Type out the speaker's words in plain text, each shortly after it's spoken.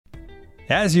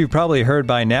As you've probably heard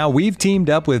by now, we've teamed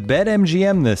up with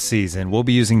BetMGM this season. We'll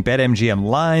be using BetMGM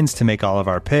lines to make all of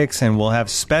our picks, and we'll have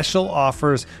special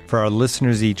offers for our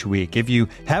listeners each week. If you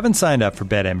haven't signed up for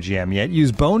BetMGM yet,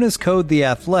 use bonus code The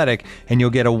Athletic, and you'll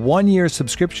get a 1-year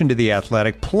subscription to The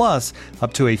Athletic, plus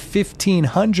up to a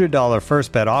 $1,500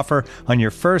 first bet offer on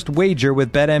your first wager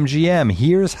with BetMGM.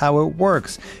 Here's how it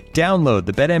works. Download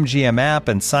the BetMGM app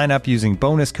and sign up using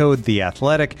bonus code The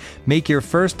Athletic. Make your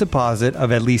first deposit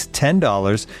of at least $10.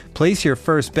 Place your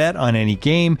first bet on any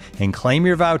game and claim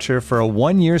your voucher for a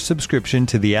 1-year subscription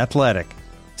to The Athletic.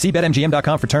 See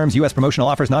BetMGM.com for terms. U.S. promotional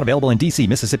offers not available in D.C.,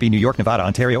 Mississippi, New York, Nevada,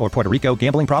 Ontario, or Puerto Rico.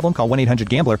 Gambling problem? Call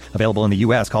 1-800-GAMBLER. Available in the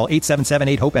U.S. Call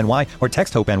 877-8-HOPE-NY or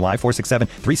text HOPE-NY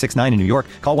 467-369 in New York.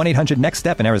 Call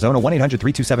 1-800-NEXT-STEP in Arizona.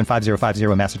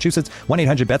 1-800-327-5050 in Massachusetts.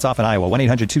 1-800-BETS-OFF in Iowa.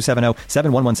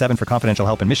 1-800-270-7117 for confidential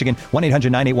help in Michigan.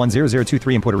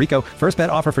 1-800-981-0023 in Puerto Rico. First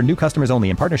bet offer for new customers only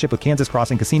in partnership with Kansas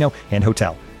Crossing Casino and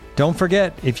Hotel. Don't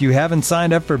forget, if you haven't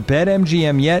signed up for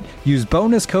BetMGM yet, use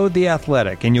bonus code The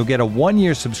Athletic, and you'll get a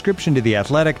 1-year subscription to The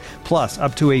Athletic, plus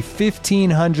up to a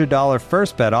 $1,500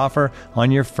 first bet offer on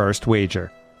your first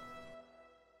wager.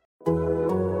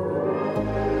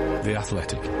 The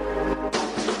Athletic.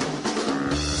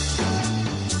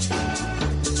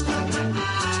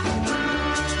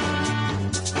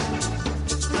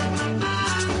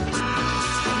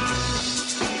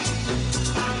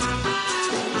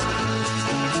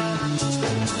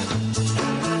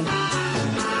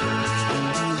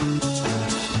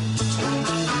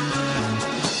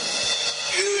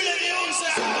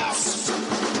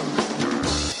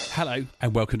 Hello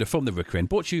and welcome to From the Rookery End,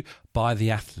 brought to you by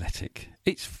The Athletic.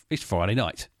 It's Friday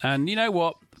night, and you know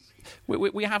what?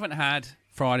 We haven't had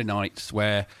Friday nights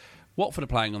where Watford are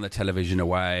playing on the television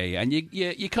away, and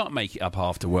you can't make it up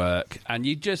after work, and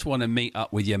you just want to meet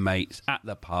up with your mates at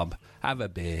the pub, have a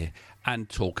beer, and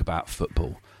talk about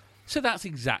football. So that's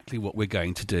exactly what we're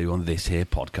going to do on this here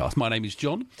podcast. My name is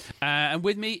John, and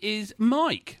with me is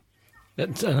Mike.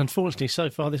 And unfortunately, so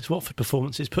far, this Watford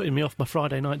performance is putting me off my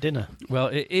Friday night dinner. Well,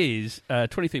 it is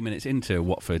 23 minutes into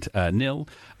Watford 0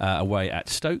 away at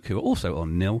Stoke, who are also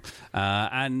on 0.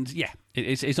 And yeah,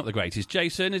 it's not the greatest.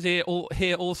 Jason is here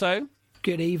also.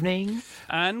 Good evening.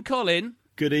 And Colin.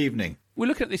 Good evening. We're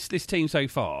looking at this team so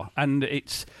far, and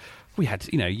it's... We had,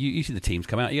 you see the teams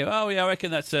come out, you go, oh, yeah, I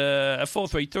reckon that's a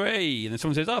 4-3-3. And then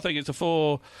someone says, I think it's a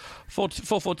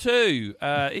 4-4-2.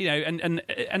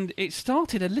 And it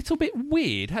started a little bit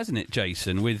weird, hasn't it,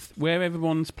 Jason, with where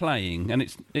everyone's playing? And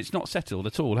it's not settled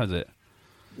at all, has it?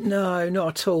 No,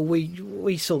 not at all.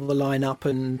 We saw the lineup,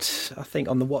 and I think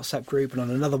on the WhatsApp group and on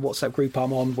another WhatsApp group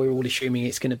I'm on, we're all assuming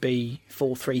it's going to be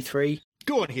 4-3-3.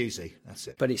 Go on, Hughesy. That's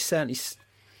it. But it certainly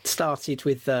started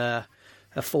with a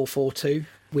 4-4-2.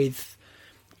 With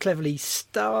Cleverly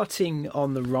starting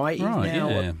on the right.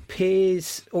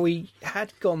 Appears, or he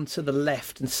had gone to the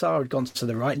left and Sarr had gone to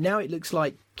the right. Now it looks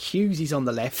like Hughes is on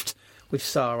the left with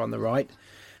Sarr on the right.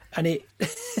 And it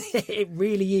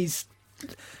really is...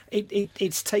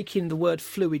 It's taking the word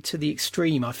fluid to the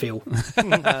extreme, I feel.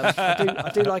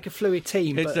 I do like a fluid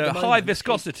team. It's a high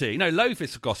viscosity, low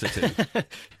viscosity.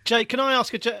 Jay, can I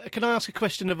ask a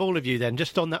question of all of you then,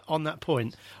 just on that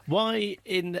point? Why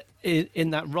in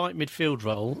that right midfield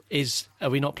role are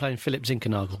we not playing Philip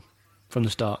Zinkernagel from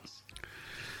the start?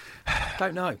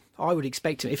 Don't know. I would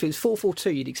expect him. If it was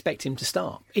 4-4-2, you'd expect him to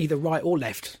start either right or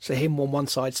left. So him on one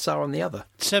side, Sarr on the other.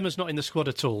 Sema's not in the squad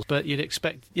at all, but you'd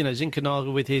expect,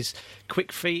 Zinkernagel with his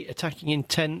quick feet, attacking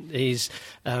intent, his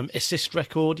assist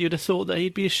record. You'd have thought that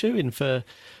he'd be a shoo-in for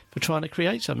trying to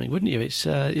create something, wouldn't you? It's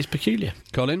peculiar.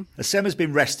 Colin? Sema's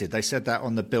been rested. They said that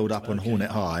on the build-up on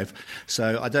Hornet Hive.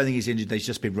 So I don't think he's injured. He's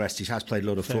just been rested. He has played a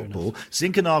lot of football.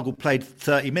 Zinkernagel played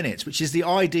 30 minutes, which is the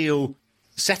ideal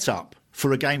setup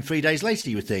for a game 3 days later,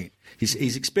 you would think.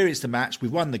 He's experienced the match,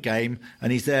 we've won the game,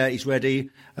 and he's there, he's ready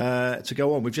to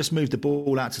go on. We've just moved the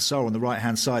ball out to Sarr on the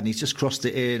right-hand side, and he's just crossed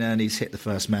it in, and he's hit the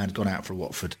first man, gone out for a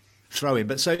Watford throw-in.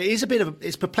 But so it is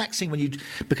it's perplexing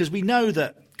because we know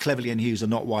that Cleverly and Hughes are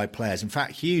not wide players. In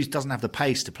fact, Hughes doesn't have the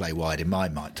pace to play wide, to my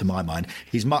mind.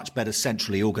 He's much better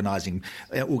centrally organising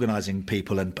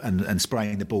people and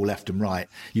spraying the ball left and right.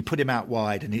 You put him out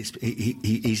wide, and he's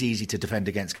easy to defend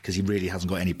against because he really hasn't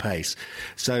got any pace.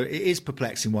 So it is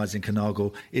perplexing why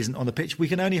Zinkernagel isn't on the pitch. We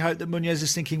can only hope that Munoz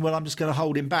is thinking, well, I'm just going to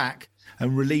hold him back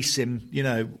and release him,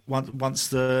 once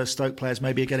the Stoke players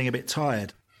maybe are getting a bit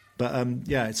tired. But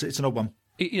it's an odd one.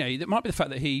 It might be the fact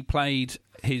that he played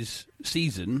his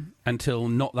season until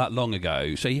not that long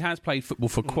ago. So he has played football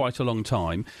for quite a long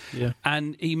time. Yeah.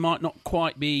 And he might not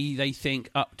quite be, they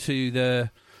think, up to the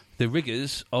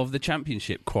rigours of the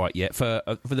Championship quite yet for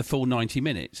the full 90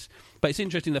 minutes. But it's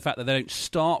interesting the fact that they don't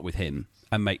start with him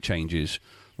and make changes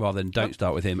rather than don't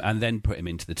start with him and then put him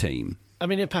into the team. I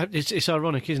mean, it's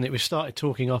ironic, isn't it? We've started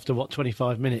talking after,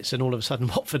 25 minutes, and all of a sudden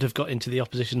Watford have got into the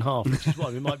opposition half, which is why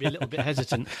we might be a little bit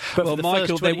hesitant. But well,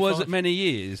 Michael, there was many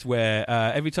years where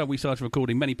every time we started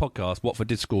recording many podcasts, Watford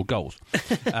did score goals.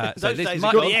 So this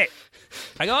might be it.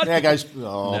 Hang on. There goes.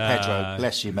 Oh, no. Pedro,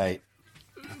 bless you, mate.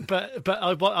 But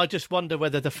I just wonder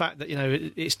whether the fact that,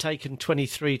 it's taken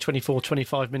 23, 24,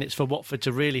 25 minutes for Watford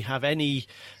to really have any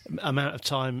amount of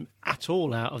time at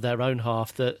all out of their own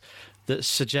half that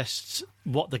suggests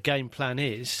what the game plan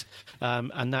is,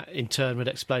 and that in turn would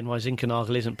explain why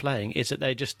Zinkernagel isn't playing, is that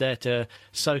they're just there to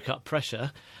soak up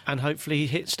pressure and hopefully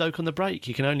hit Stoke on the break.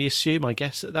 You can only assume, I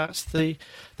guess, that's the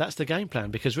game plan,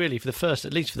 because really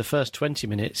at least for the first 20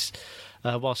 minutes,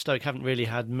 while Stoke haven't really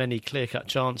had many clear-cut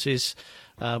chances,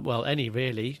 any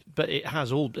really, but it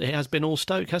has been all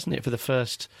Stoke, hasn't it, for the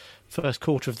first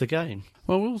quarter of the game.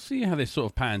 Well, we'll see how this sort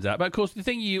of pans out. But of course, the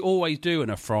thing you always do on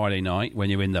a Friday night when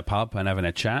you're in the pub and having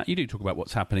a chat, you do talk about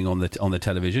what's happening on the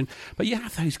television, but you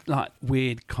have those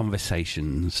weird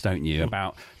conversations, don't you,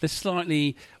 about the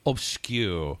slightly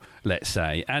obscure, let's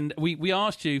say. And we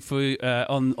asked you for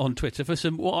on Twitter for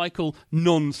some what I call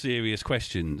non-serious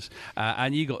questions,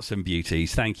 and you got some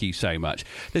beauties. Thank you so much.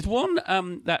 There's one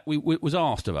that was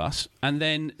asked of us, and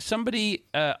then somebody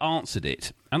answered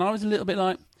it, and I was a little bit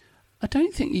like, I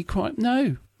don't think you quite...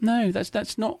 No,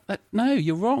 that's not... No,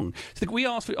 you're wrong. So we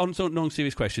asked for on sort of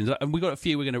non-serious questions, and we've got a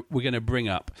few we're going to bring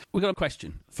up. We've got a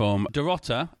question from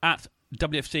Dorota at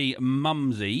WFC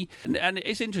Mumsy, and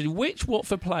it's interesting. Which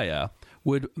Watford player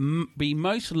would be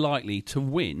most likely to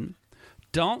win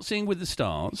Dancing with the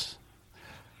Stars,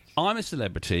 I'm a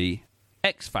Celebrity,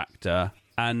 X Factor,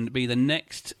 and be the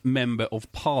next Member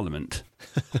of Parliament?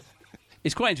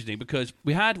 It's quite interesting because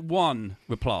we had one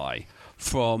reply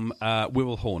from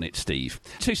Wirral Hornet, Steve.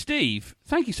 So, Steve,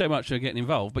 thank you so much for getting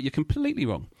involved, but you're completely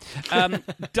wrong.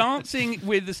 Dancing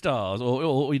with the Stars,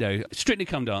 or Strictly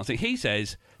Come Dancing, he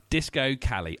says Disco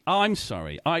Cali. I'm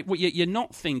sorry. You're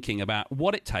not thinking about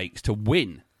what it takes to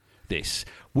win this.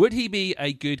 Would he be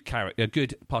a good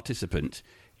participant?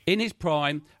 In his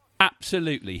prime,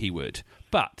 absolutely he would.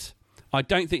 But I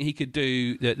don't think he could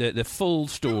do the full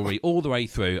story all the way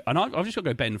through. And I've just got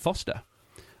to go Ben Foster.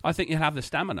 I think he'll have the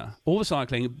stamina. All the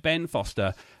cycling, Ben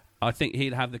Foster, I think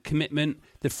he'll have the commitment,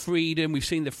 the freedom. We've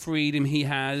seen the freedom he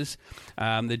has,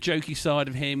 the jokey side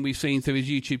of him we've seen through his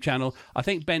YouTube channel. I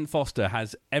think Ben Foster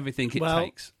has everything it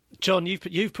takes. John,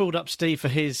 you've pulled up Steve for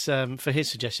his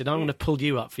suggestion. I'm going to pull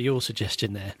you up for your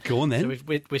suggestion there. Go on then.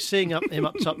 So we're seeing him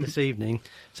up top this evening.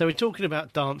 So we're talking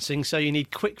about dancing. So you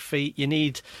need quick feet. You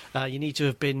need to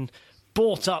have been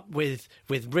brought up with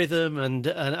rhythm and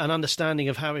an understanding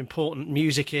of how important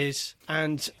music is.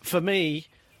 And for me,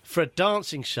 for a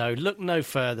dancing show, look no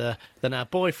further than our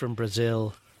boy from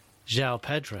Brazil, João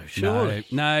Pedro. Surely.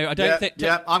 No, I don't think...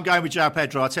 Yeah, I'm going with João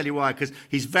Pedro. I'll tell you why, because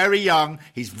he's very young,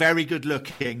 he's very good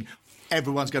looking.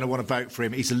 Everyone's going to want to vote for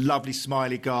him. He's a lovely,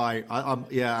 smiley guy. And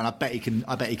I bet he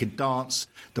can dance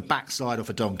the backside off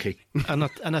a donkey. And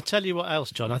I tell you what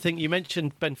else, John. I think you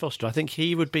mentioned Ben Foster. I think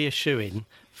he would be a shoo-in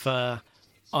for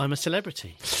I'm a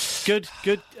Celebrity. Good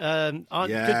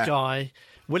guy,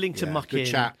 willing to muck in.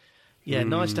 Chat. Yeah,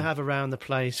 nice to have around the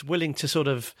place. Willing to sort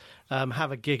of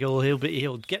have a giggle.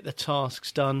 He'll get the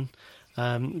tasks done.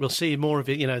 We'll see more of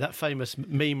it. That famous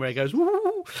meme where he goes, woo!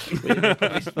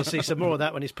 We'll see some more of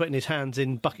that when he's putting his hands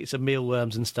in buckets of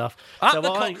mealworms and stuff. Up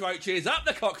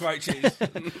the cockroaches!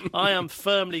 I am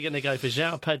firmly going to go for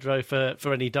João Pedro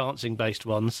for any dancing-based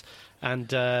ones,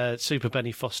 and Super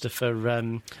Benny Foster for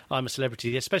I'm a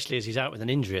Celebrity, especially as he's out with an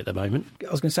injury at the moment. I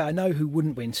was going to say, I know who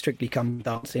wouldn't win Strictly Come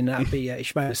Dancing. That would be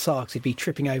Ismail Sarr, because he'd be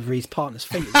tripping over his partner's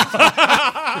feet.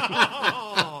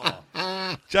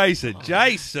 Jason,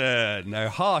 no,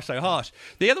 so harsh.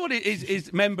 The other one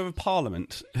is Member of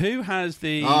Parliament, who has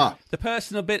the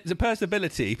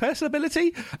personability,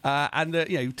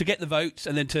 and to get the votes,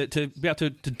 and then to be able to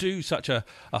do such a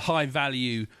high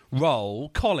value role.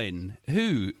 Colin,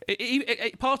 who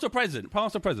past or present?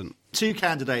 Two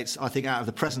candidates, I think, out of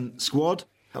the present squad.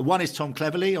 One is Tom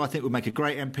Cleverley, who I think would make a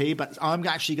great MP, but I'm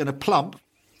actually going to plump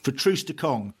for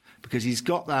Troost-Ekong because he's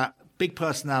got that big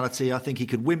personality. I think he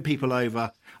could win people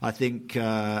over. I think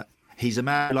he's a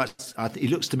man he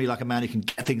looks to me like a man who can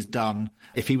get things done.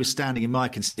 If he was standing in my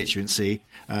constituency,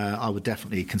 I would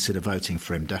definitely consider voting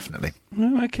for him, definitely.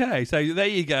 Okay, so there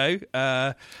you go.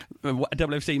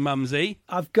 WFC Mumsy.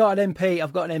 I've got an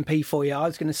MP for you. I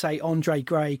was going to say Andre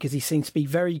Gray, because he seems to be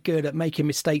very good at making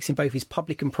mistakes in both his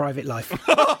public and private life.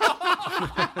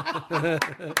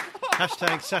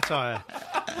 Hashtag satire.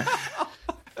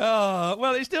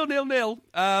 Well, it's still 0-0,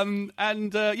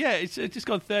 it's just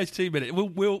gone 32 minutes.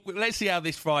 Let's see how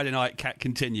this Friday night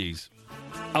continues.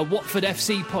 A Watford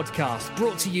FC podcast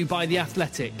brought to you by The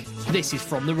Athletic. This is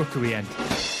From the Rookery End.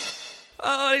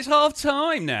 It's half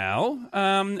time now,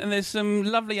 and there's some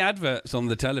lovely adverts on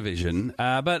the television.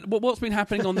 But what's been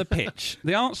happening on the pitch?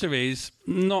 The answer is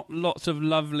not lots of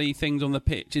lovely things on the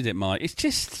pitch, is it, Mike? It's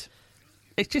just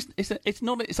a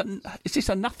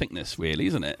nothingness, really,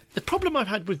 isn't it? The problem I've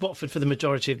had with Watford for the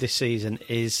majority of this season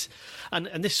is, and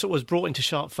this sort of was brought into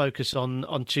sharp focus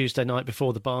on Tuesday night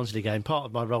before the Barnsley game. Part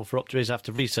of my role for Opta is I have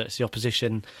to research the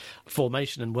opposition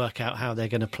formation and work out how they're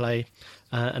going to play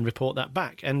and report that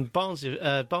back. And Barnsley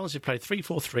played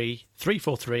 3-4-3, 3-4-3,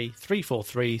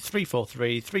 3-4-3,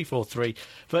 3-4-3, 3-4-3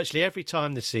 virtually every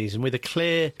time this season with a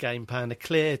clear game plan, a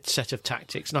clear set of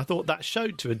tactics. And I thought that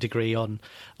showed to a degree on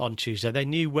Tuesday. They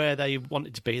knew where they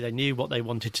wanted to be. They knew what they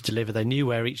wanted to deliver. They knew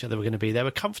where each other were going to be. They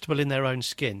were comfortable in their own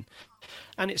skin.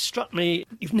 And it struck me,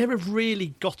 you've never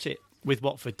really got it with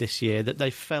Watford this year, that they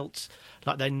felt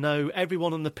like they know,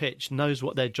 everyone on the pitch knows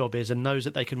what their job is and knows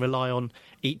that they can rely on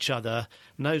each other,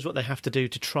 knows what they have to do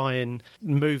to try and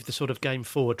move the sort of game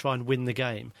forward, try and win the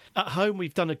game. At home,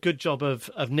 we've done a good job of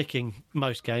nicking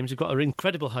most games. We've got an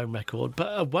incredible home record,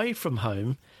 but away from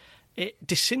home, it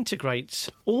disintegrates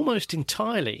almost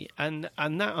entirely, and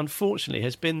that unfortunately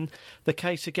has been the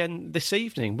case again this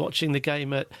evening. Watching the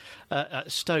game at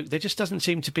Stoke, there just doesn't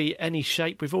seem to be any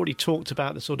shape. We've already talked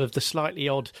about the slightly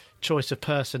odd choice of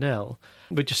personnel.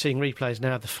 We're just seeing replays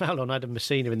now of the foul on Adam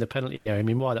Messina in the penalty area. I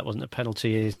mean, why that wasn't a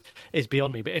penalty is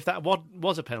beyond me. But if that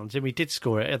was a penalty and we did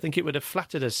score it, I think it would have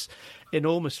flattered us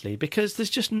enormously, because there's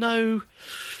just no...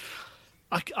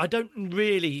 I don't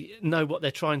really know what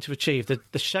they're trying to achieve. The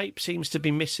shape seems to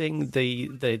be missing.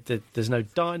 There's no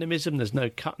dynamism. There's no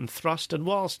cut and thrust. And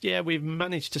whilst we've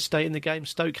managed to stay in the game,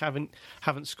 Stoke haven't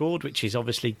scored, which is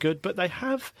obviously good. But they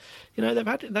have, they've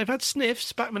had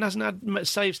sniffs. Backman hasn't had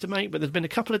saves to make, but there's been a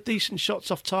couple of decent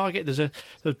shots off target. There's a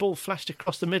ball flashed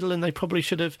across the middle, and they probably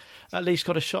should have at least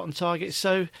got a shot on target.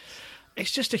 So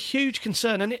it's just a huge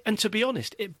concern, and to be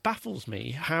honest, it baffles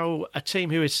me how a team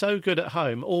who is so good at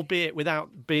home, albeit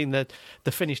without being the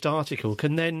finished article,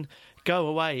 can then go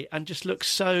away and just look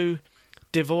so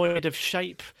devoid of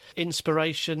shape,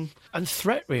 inspiration and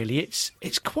threat, really.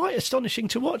 It's quite astonishing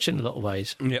to watch in a lot of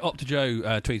ways. Yeah, Opta Joe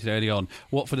tweeted early on,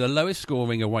 Watford the lowest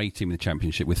scoring away team in the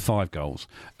Championship with 5 goals,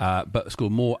 but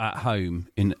scored more at home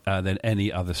than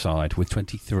any other side with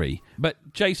 23. But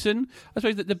Jason, I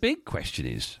suppose that the big question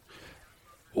is,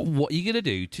 what are you going to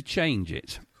do to change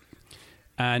it?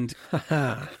 And, what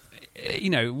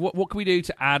can we do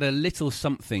to add a little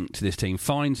something to this team?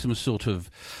 Find some sort of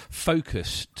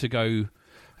focus to go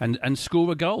and score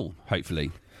a goal,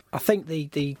 hopefully. I think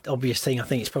the obvious thing,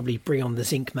 is probably bring on the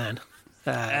Zinc Man.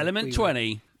 Element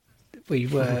 20. We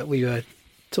were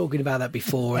talking about that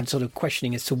before and sort of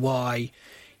questioning as to why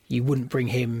you wouldn't bring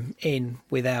him in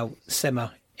without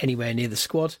Sema anywhere near the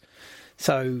squad.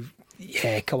 So...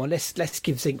 yeah, come on, let's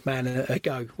give Zinc Man a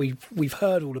go. We've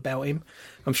heard all about him.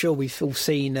 I'm sure we've all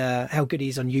seen how good he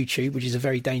is on YouTube, which is a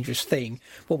very dangerous thing.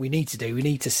 What we need to do, we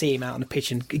need to see him out on the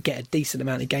pitch and get a decent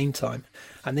amount of game time.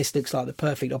 And this looks like the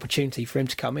perfect opportunity for him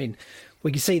to come in.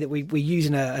 We can see that we're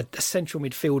using a central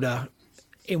midfielder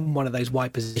in one of those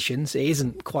wide positions. It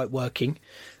isn't quite working.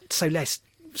 So let's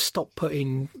stop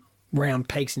putting round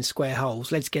pegs in square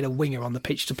holes. Let's get a winger on the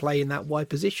pitch to play in that wide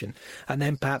position, and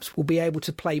then perhaps we'll be able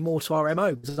to play more to our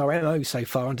MO, because our MO so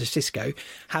far under Xisco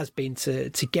has been to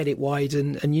get it wide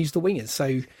and use the wingers.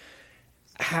 So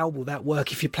how will that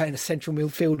work if you're playing a central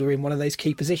midfielder in one of those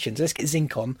key positions? Let's get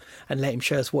Zinc on and let him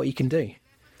show us what he can do.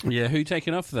 Yeah, who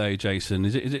taking off though, Jason?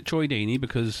 Is it Troy Deeney?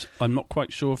 Because I'm not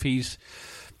quite sure if he's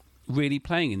really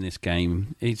playing in this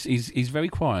game. He's very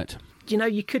quiet.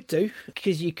 You could do,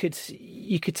 because you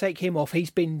could take him off. He's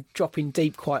been dropping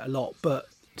deep quite a lot, but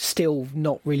still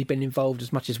not really been involved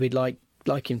as much as we'd like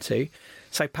him to.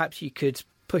 So perhaps you could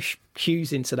push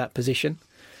Hughes into that position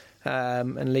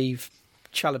and leave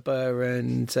Chalobah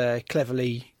and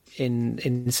Cleverley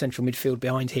in central midfield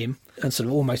behind him, and sort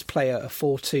of almost play a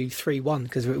 4-2-3-1,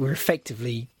 because we're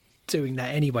effectively doing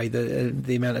that anyway.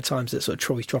 The amount of times that sort of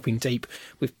Troy's dropping deep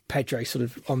with Pedro sort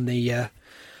of on the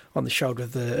shoulder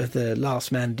of the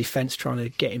last man defence, trying to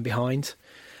get him behind,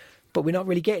 but we're not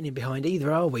really getting him behind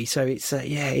either, are we? So it's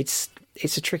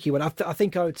a tricky one. I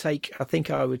think I would take either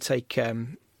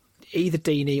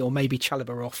Deeney or maybe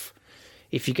Chalobah off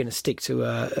if you're going to stick to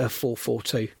a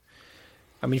 4-4-2.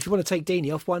 I mean, if you want to take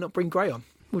Deeney off, why not bring Gray on?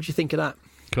 What do you think of that,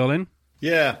 Colin?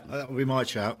 Yeah, that would be my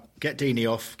shout. Get Deeney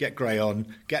off, get Gray on,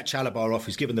 get Chalobah off,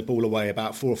 who's given the ball away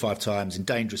about 4 or 5 times in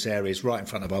dangerous areas right in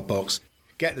front of our box.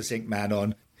 get the Zinc man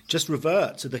on, just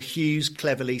revert to the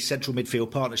Hughes-Cleverley central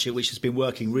midfield partnership, which has been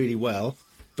working really well.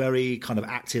 Very kind of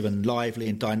active and lively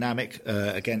and dynamic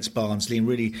against Barnsley. And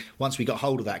really, once we got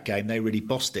hold of that game, they really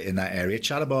bossed it in that area.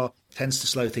 Chalobah tends to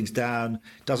slow things down,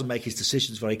 doesn't make his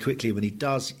decisions very quickly. When he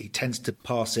does, he tends to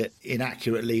pass it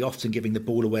inaccurately, often giving the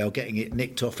ball away or getting it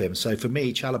nicked off him. So for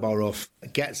me, Chalobah off,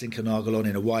 get Zinkernagel on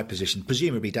in a wide position,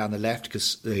 presumably down the left,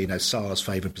 because Sarr's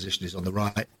favourite position is on the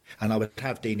right. And I would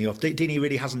have Deeney off. Deeney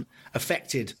really hasn't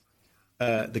affected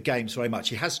the games very much.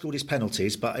 He has scored his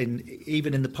penalties, but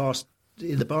even in the past,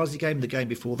 in the Barnsley game, the game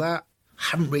before that,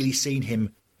 haven't really seen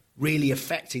him really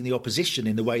affecting the opposition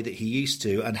in the way that he used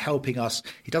to and helping us.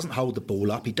 He doesn't hold the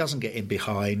ball up. He doesn't get in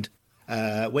behind.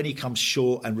 When he comes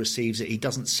short and receives it, he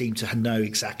doesn't seem to know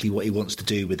exactly what he wants to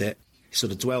do with it. He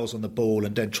sort of dwells on the ball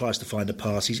and then tries to find a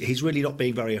pass. He's really not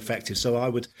being very effective. So I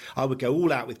would go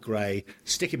all out with Gray,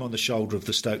 stick him on the shoulder of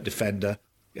the Stoke defender,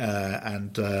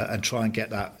 and try and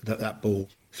get that ball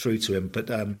through to him. But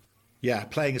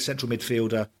playing a central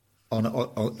midfielder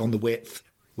on the width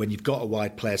when you've got a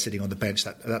wide player sitting on the bench,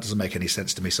 that doesn't make any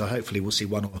sense to me. So hopefully we'll see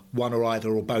one or either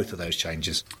or both of those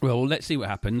changes. Well, let's see what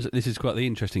happens. This is quite the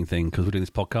interesting thing because we're doing this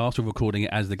podcast, we're recording it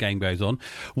as the game goes on.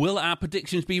 Will our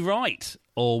predictions be right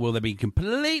or will they be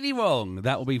completely wrong?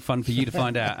 That will be fun for you to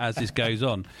find out as this goes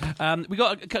on. We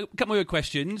got a couple more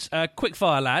questions. Quick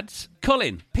fire, lads.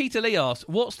 Colin, Peter Lee asks,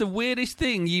 what's the weirdest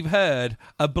thing you've heard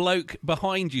a bloke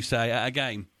behind you say at a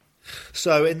game?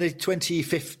 So in the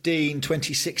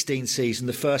 2015-2016 season,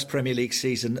 the first Premier League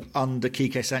season under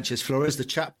Quique Sanchez-Flores, the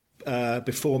chap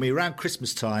before me, around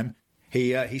Christmas time,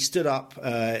 he stood up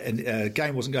and the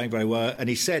game wasn't going very well, and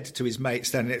he said to his mate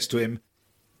standing next to him,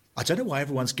 I don't know why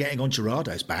everyone's getting on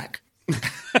Gerardo's back.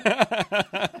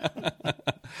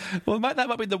 Well, that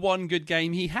might be the one good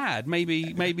game he had.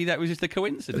 Maybe that was just a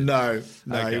coincidence. No,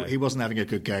 okay. He wasn't having a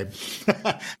good game.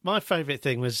 My favourite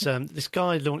thing was this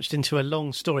guy launched into a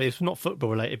long story. It's not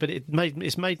football related, but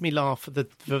it's made me laugh for the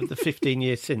 15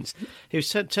 years since. He was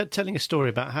telling a story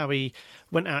about how he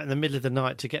went out in the middle of the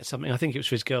night to get something. I think it was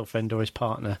for his girlfriend or his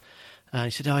partner. He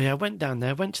said, oh, yeah, I went down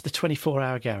there, went to the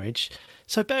 24-hour garage.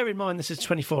 So bear in mind this is a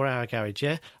 24-hour garage,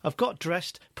 yeah? I've got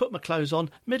dressed, put my clothes on,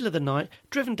 middle of the night,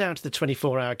 driven down to the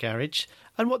 24-hour garage.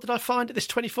 And what did I find at this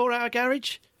 24-hour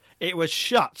garage? It was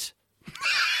shut.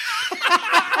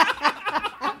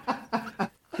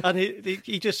 And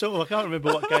he just sort of, I can't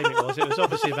remember what game it was. It was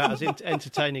obviously about as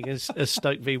entertaining as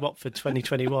Stoke v Watford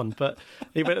 2021. But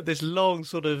he went up this long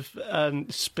sort of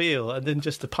spiel, and then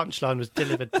just the punchline was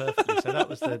delivered perfectly. So that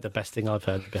was the best thing I've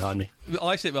heard behind me.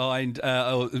 I sit behind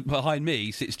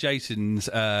me sits Jason's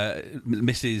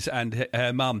missus and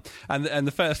her mum, and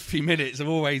the first few minutes are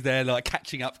always their like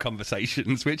catching up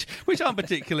conversations, which aren't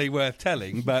particularly worth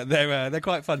telling, but they're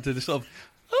quite fun to sort of.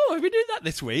 Oh, have we doing that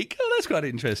this week? Oh, that's quite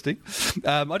interesting.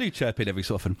 I do chirp in every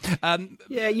so often.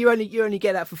 Yeah, you only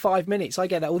get that for 5 minutes. I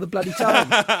get that all the bloody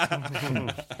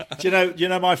time. Do you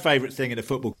know my favourite thing in a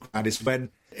football ground is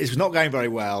when it's not going very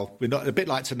well. We're not a bit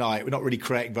like tonight. We're not really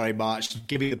creating very much,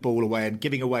 giving the ball away and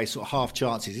giving away sort of half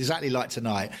chances, exactly like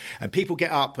tonight. And people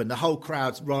get up and the whole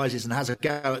crowd rises and has a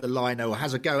go at the liner or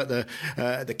has a go at the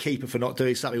keeper for not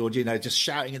doing something, or just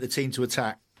shouting at the team to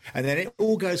attack. And then it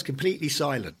all goes completely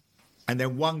silent. And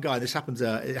then one guy, it happened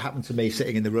to me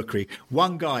sitting in the Rookery,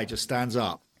 one guy just stands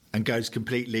up and goes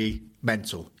completely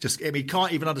mental. He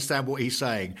can't even understand what he's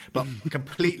saying, but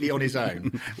completely on his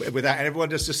own with that. And everyone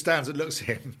just stands and looks at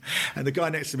him. And the guy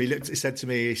next to me said to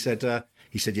me, he said,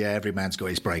 yeah, every man's got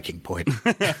his breaking point.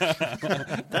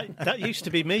 That used to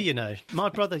be me, you know. My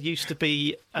brother used to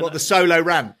be... the solo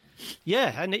rant?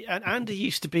 Yeah, and Andy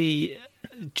used to be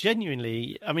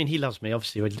genuinely... I mean, he loves me,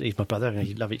 obviously. He's my brother and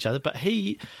we love each other. But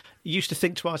he used to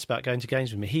think twice about going to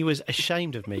games with me. He was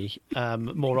ashamed of me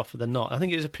more often than not. I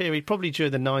think it was a period, probably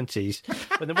during the 90s,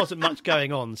 when there wasn't much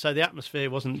going on. So the atmosphere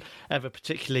wasn't ever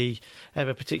particularly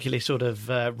sort of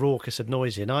raucous and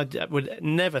noisy. And I would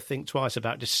never think twice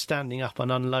about just standing up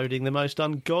and unloading the most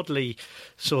ungodly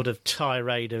sort of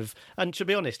tirade of... And to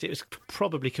be honest, it was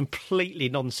probably completely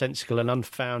nonsensical and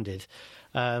unfounded.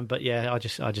 But yeah, I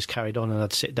just carried on, and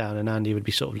I'd sit down and Andy would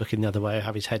be sort of looking the other way,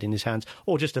 have his head in his hands,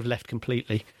 or just have left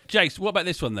completely. Jace, what about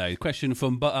this one though? Question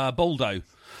from Boldo.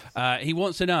 He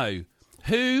wants to know,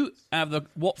 who out of the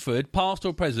Watford, past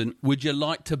or present, would you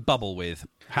like to bubble with?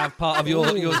 Have part of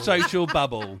your social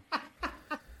bubble.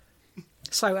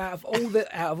 So out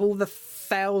of all the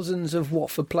thousands of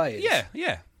Watford players,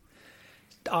 yeah.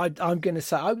 I'm going to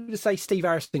say Steve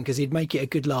Harrison because he'd make it a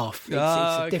good laugh. It's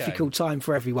a difficult time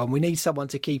for everyone. We need someone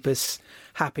to keep us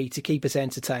happy, to keep us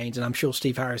entertained, and I'm sure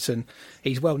Steve Harrison,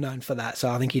 he's well known for that, so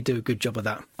I think he'd do a good job of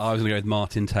that. I was going to go with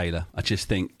Martin Taylor. I just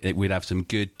think we'd have some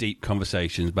good, deep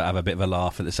conversations, but have a bit of a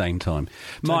laugh at the same time.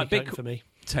 Tony Coton for me.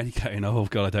 Tony Coton, oh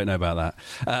God, I don't know about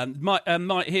that.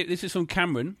 Mike, here, this is from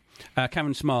Cameron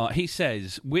Smart. He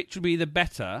says, which would be the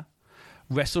better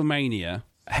WrestleMania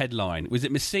headline? Was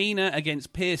it Messina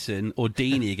against Pearson or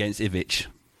Deeney against Ivic?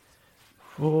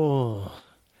 Oh,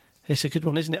 it's a good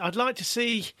one, isn't it? I'd like to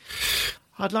see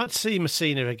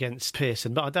Messina against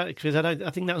Pearson, but I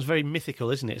think that was very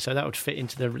mythical, isn't it? So that would fit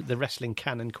into the wrestling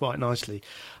canon quite nicely.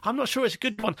 I'm not sure it's a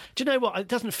good one. Do you know what? It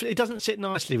doesn't sit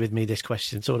nicely with me, this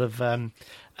question, sort of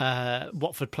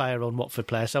Watford player on Watford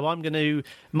player. So I'm going to,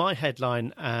 my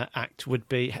headline my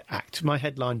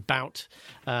headline bout,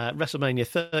 WrestleMania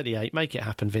 38, make it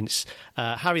happen, Vince.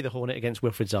 Harry the Hornet against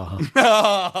Wilfred Zaha.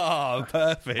 Oh,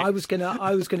 perfect. I was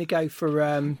gonna go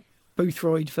for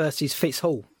Boothroyd versus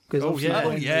Fitzhall. Because they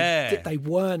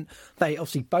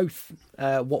obviously both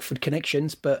Watford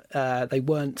connections, but they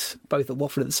weren't both at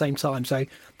Watford at the same time. So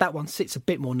that one sits a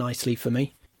bit more nicely for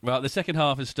me. Well, the second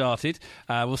half has started.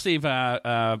 We'll see if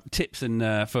our tips and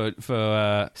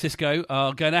for Cisco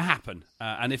are going to happen,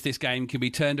 and if this game can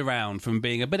be turned around from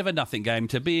being a bit of a nothing game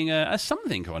to being a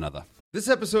something or another. This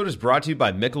episode is brought to you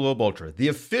by Michelob Ultra, the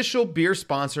official beer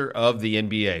sponsor of the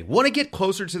NBA. Want to get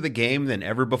closer to the game than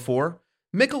ever before?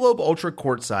 Michelob Ultra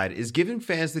Courtside is giving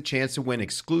fans the chance to win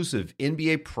exclusive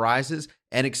NBA prizes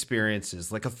and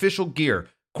experiences like official gear,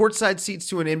 courtside seats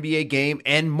to an NBA game,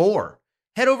 and more.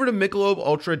 Head over to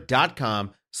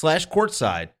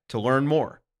MichelobUltra.com/courtside to learn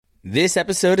more. This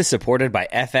episode is supported by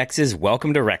FX's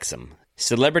Welcome to Wrexham.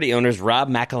 Celebrity owners Rob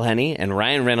McElhenney and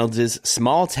Ryan Reynolds'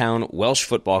 small-town Welsh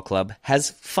football club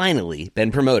has finally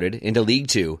been promoted into League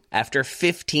Two after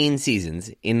 15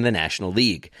 seasons in the National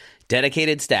League.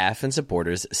 Dedicated staff and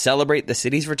supporters celebrate the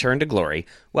city's return to glory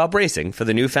while bracing for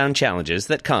the newfound challenges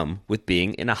that come with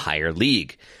being in a higher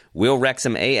league. Will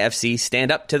Wrexham AFC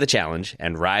stand up to the challenge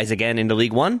and rise again into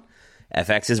League One?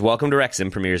 FX's Welcome to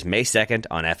Wrexham premieres May 2nd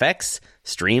on FX,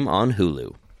 stream on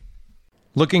Hulu.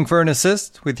 Looking for an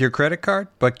assist with your credit card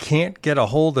but can't get a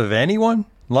hold of anyone?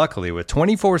 Luckily, with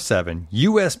 24/7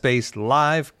 U.S.-based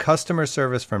live customer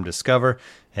service from Discover,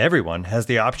 everyone has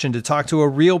the option to talk to a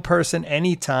real person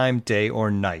anytime, day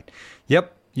or night.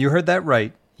 Yep, you heard that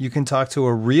right. You can talk to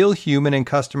a real human in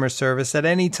customer service at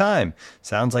any time.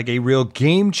 Sounds like a real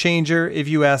game changer if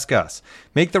you ask us.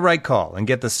 Make the right call and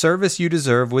get the service you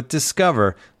deserve with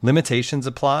Discover. Limitations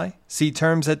apply. See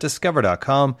terms at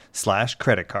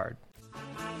discover.com/creditcard.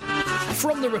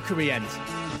 From the Rookery End,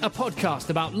 a podcast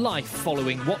about life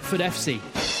following Watford FC.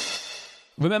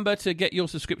 Remember to get your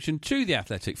subscription to The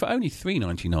Athletic for only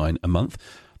 $3.99 a month.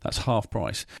 That's half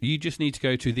price. You just need to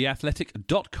go to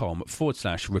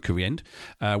theathletic.com/rookeryend,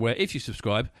 where if you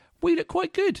subscribe, we look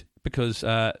quite good because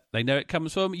they know it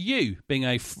comes from you, being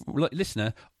a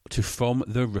listener to From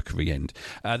the Rookery End.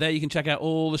 There you can check out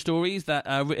all the stories that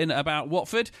are written about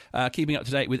Watford, keeping up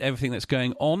to date with everything that's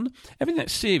going on, everything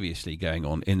that's seriously going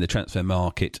on in the transfer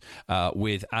market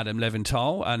with Adam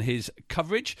Leventhal and his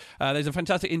coverage. There's a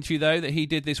fantastic interview, though, that he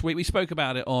did this week. We spoke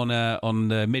about it on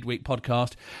the midweek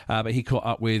podcast, but he caught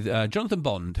up with Jonathan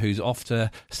Bond, who's off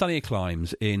to sunnier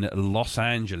climes in Los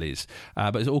Angeles.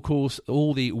 But it's, of course,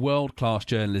 all the world-class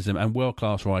journalism and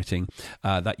world-class writing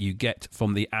that you get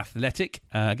from The Athletic.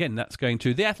 Again, that's going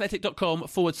to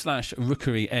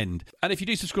theathletic.com/rookeryend. And if you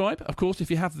do subscribe, of course,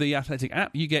 if you have the Athletic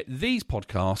app, you get these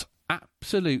podcasts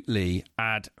absolutely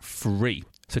ad-free.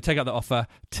 So take out the offer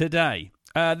today.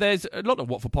 There's a lot of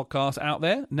Watford podcasts out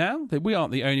there now. We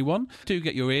aren't the only one. Do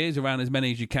get your ears around as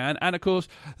many as you can. And, of course,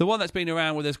 the one that's been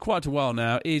around with us quite a while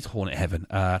now is Hornet Heaven.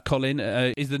 Colin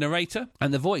is the narrator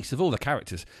and the voice of all the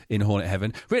characters in Hornet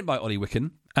Heaven, written by Ollie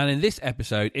Wicken. And in this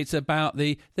episode, it's about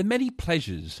the many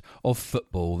pleasures of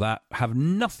football that have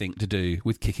nothing to do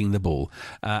with kicking the ball.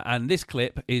 And this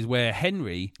clip is where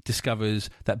Henry discovers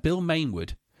that Bill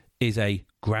Mainwood is a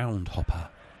groundhopper.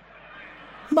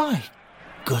 My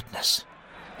goodness,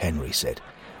 Henry said.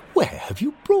 Where have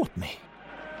you brought me?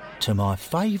 To my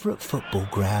favourite football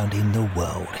ground in the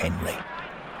world, Henry.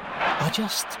 I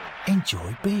just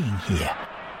enjoy being here.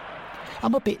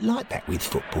 I'm a bit like that with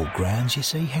football grounds, you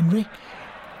see, Henry.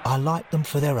 I like them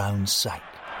for their own sake.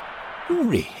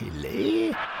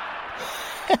 Really?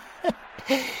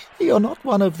 You're not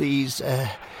one of these,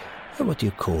 what do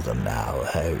you call them now?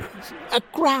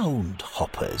 Ground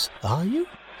hoppers, are you?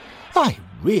 I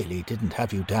really didn't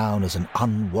have you down as an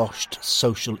unwashed,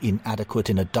 social inadequate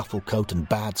in a duffel coat and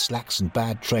bad slacks and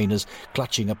bad trainers,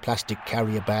 clutching a plastic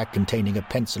carrier bag containing a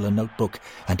pencil, a notebook,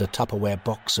 and a Tupperware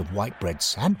box of white bread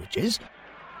sandwiches.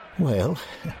 Well,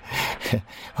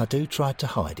 I do try to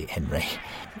hide it, Henry.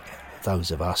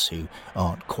 Those of us who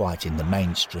aren't quite in the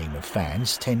mainstream of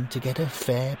fans tend to get a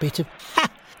fair bit of... Ha!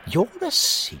 You're a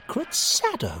secret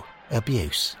sado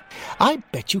abuse. I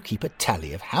bet you keep a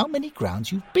tally of how many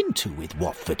grounds you've been to with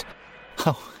Watford.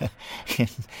 Oh,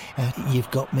 you've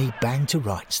got me bang to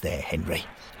rights there, Henry.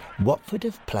 Watford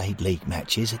have played league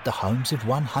matches at the homes of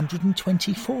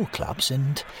 124 clubs,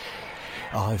 and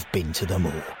I've been to them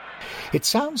all. It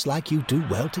sounds like you do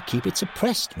well to keep it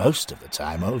suppressed most of the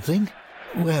time, old thing.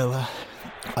 Well,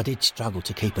 I did struggle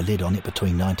to keep a lid on it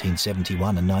between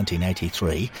 1971 and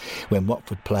 1983, when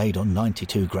Watford played on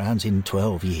 92 grounds in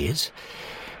 12 years.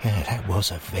 That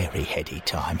was a very heady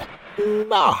time.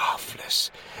 Marvellous.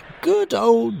 Good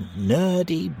old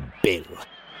nerdy Bill.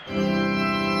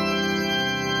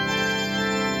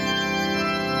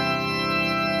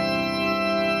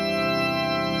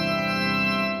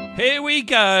 Here we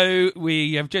go.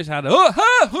 We have just had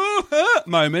a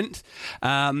moment,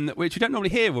 which we don't normally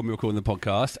hear when we record the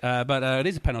podcast, but it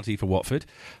is a penalty for Watford.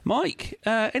 Mike,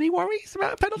 any worries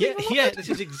about a penalty for Watford? Yeah, this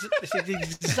is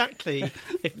exactly,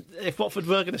 if Watford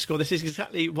were going to score, this is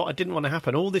exactly what I didn't want to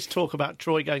happen. All this talk about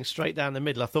Troy going straight down the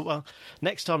middle, I thought, well,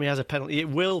 next time he has a penalty, it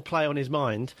will play on his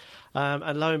mind.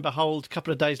 And lo and behold, a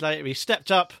couple of days later, he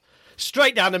stepped up,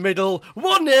 straight down the middle,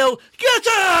 1-0, get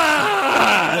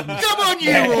on! Come on,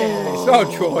 you!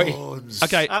 Oh, Troy.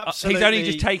 Okay, he's only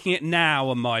just taking it now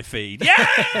on my feed.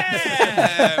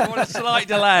 Yeah! What a slight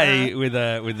delay with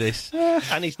this.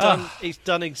 And he's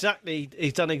done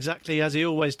exactly as he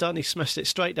always done. He smashed it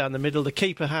straight down the middle. The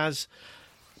keeper has,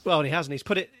 well, he hasn't. He's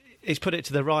put it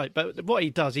to the right. But what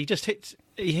he does, he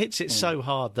hits it so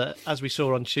hard that, as we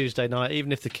saw on Tuesday night,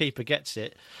 even if the keeper gets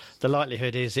it, the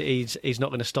likelihood is that he's not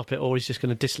going to stop it, or he's just going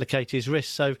to dislocate his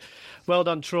wrist. So, well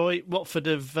done, Troy. Watford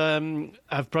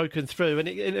have broken through, and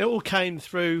it all came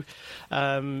through.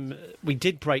 We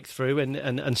did break through, and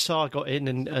Sarr got in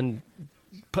and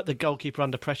put the goalkeeper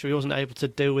under pressure. He wasn't able to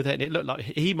deal with it, and it looked like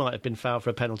he might have been fouled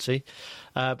for a penalty.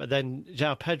 But then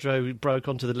João Pedro broke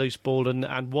onto the loose ball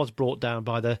and was brought down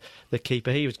by the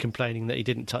keeper. He was complaining that he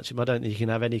didn't touch him. I don't think you can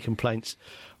have any complaints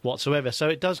whatsoever. So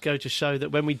it does go to show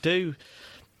that when we do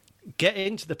get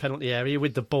into the penalty area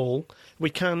with the ball, we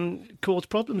can cause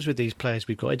problems with these players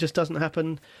we've got. It just doesn't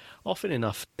happen often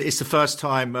enough. It's the first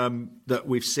time that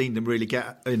we've seen them really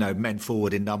get men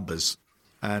forward in numbers.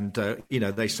 And,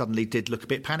 they suddenly did look a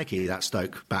bit panicky, that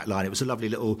Stoke back line. It was a lovely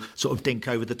little sort of dink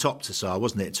over the top to Sarr,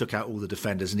 wasn't it? It took out all the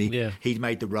defenders, and he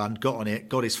made the run, got on it,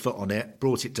 got his foot on it,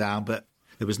 brought it down, but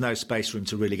there was no space for him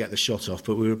to really get the shot off.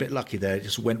 But we were a bit lucky there. It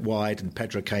just went wide and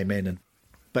Pedro came in.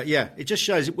 But, yeah, it just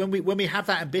shows that when we have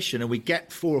that ambition and we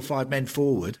get 4 or 5 men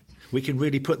forward, we can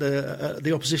really put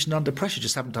the opposition under pressure.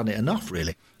 Just haven't done it enough,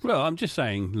 really. Well, I'm just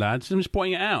saying, lads, I'm just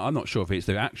pointing it out. I'm not sure if it's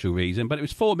the actual reason, but it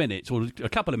was 4 minutes or a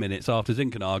couple of minutes after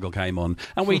Zinkernagel came on.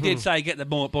 And we did say, get the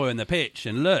boy on the pitch.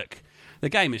 And look, the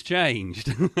game has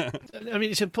changed. I mean,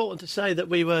 it's important to say that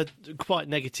we were quite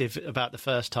negative about the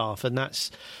first half. And I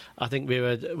think we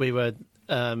were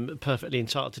perfectly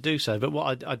entitled to do so. But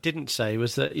what I didn't say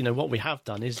was that, what we have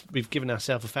done is we've given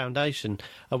ourselves a foundation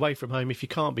away from home. If you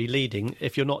can't be leading,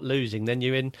 if you're not losing, then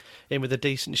you're in with a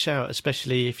decent shout,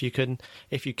 especially if you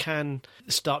can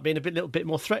start being a little bit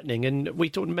more threatening. And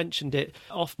we mentioned it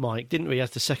off mic, didn't we,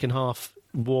 as the second half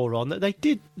wore on, that they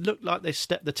did look like they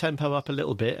stepped the tempo up a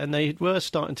little bit, and they were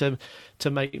starting to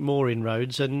make more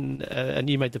inroads. And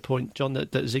you made the point, John,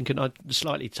 that Zinkernagel,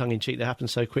 slightly tongue-in-cheek, that happened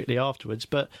so quickly afterwards.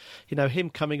 But, him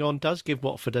coming on does give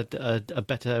Watford a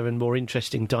better and more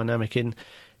interesting dynamic in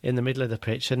the middle of the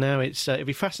pitch. And now it'll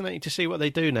be fascinating to see what they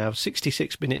do now.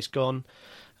 66 minutes gone,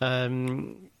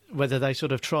 whether they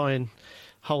sort of try and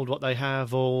hold what they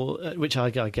have, or which I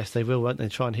guess they will, won't they?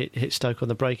 Try and hit Stoke on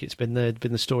the break. It's been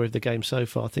the story of the game so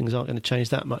far. Things aren't going to change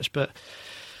that much, but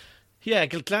yeah,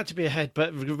 glad to be ahead.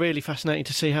 But really fascinating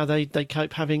to see how they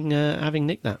cope having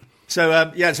nicked that.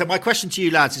 So so my question to you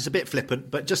lads is a bit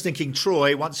flippant, but just thinking,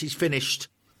 Troy, once he's finished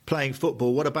playing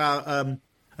football, what about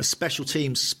a special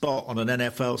teams spot on an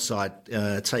NFL side,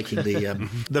 taking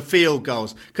the field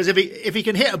goals? Because if he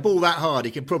can hit a ball that hard,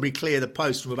 he can probably clear the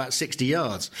post from about 60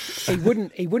 yards. He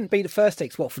wouldn't be the first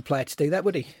ex-Watford player to do that,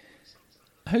 would he?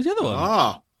 Who's the other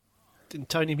one?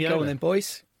 Tony Meola. Go on then,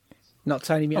 boys. Not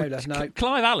Tony Meola, no.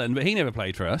 Clive Allen, but he never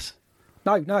played for us.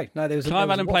 No. There was Clive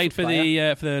Allen played for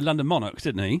the London Monarchs,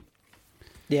 didn't he?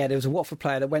 Yeah, there was a Watford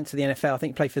player that went to the NFL. I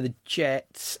think played for the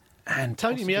Jets. and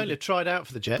Tony Meola tried out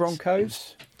for the Jets.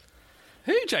 Broncos.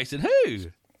 Who, Jason? Who?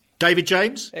 David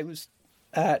James? It was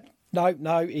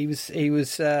no. He was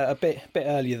a bit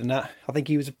earlier than that. I think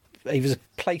he was a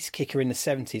place kicker in the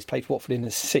 70s. Played for Watford in the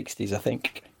 60s, I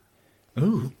think.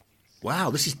 Ooh,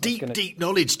 wow! This is deep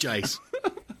knowledge, Jace.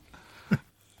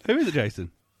 Who is it,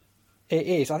 Jason? It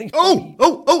is. I think.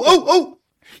 Oh!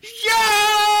 Yeah!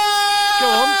 Go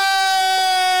on.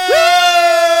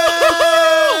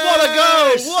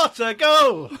 What a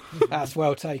goal! That's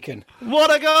well taken.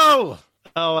 What a goal!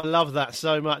 Oh, I love that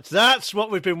so much. That's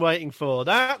what we've been waiting for.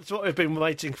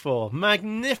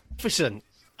 Magnificent.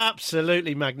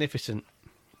 Absolutely magnificent.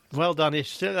 Well done,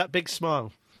 Ish. See that big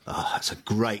smile. Oh, that's a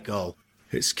great goal.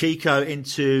 It's Kiko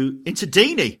into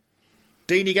Deeney.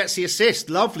 Deeney gets the assist.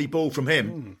 Lovely ball from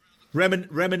him.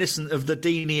 Reminiscent of the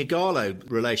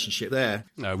Deeney-Igalo relationship there.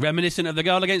 No, reminiscent of the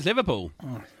goal against Liverpool.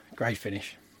 Oh, great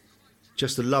finish.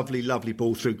 Just a lovely, lovely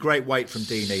ball through. Great weight from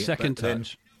Deeney. Second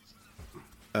touch.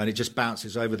 And it just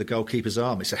bounces over the goalkeeper's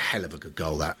arm. It's a hell of a good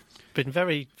goal, that. Been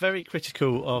very, very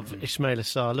critical of Ismaila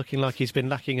Sarr, looking like he's been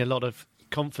lacking a lot of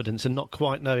confidence and not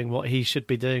quite knowing what he should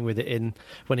be doing with it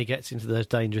when he gets into those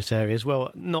dangerous areas.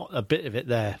 Well, not a bit of it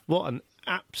there. What an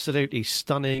absolutely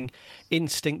stunning,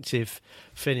 instinctive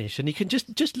finish. And you can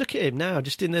just look at him now,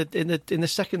 just in the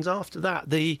seconds after that,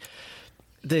 the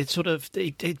sort of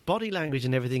the body language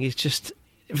and everything is just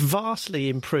vastly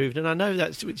improved. And I know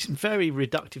it's very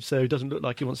reductive, so he doesn't look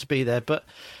like he wants to be there, but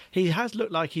he has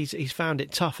looked like he's found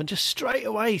it tough. And just straight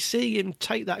away seeing him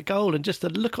take that goal and just the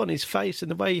look on his face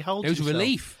and the way he holds himself.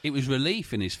 Relief. It was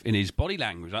relief in his body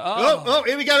language. Like, oh,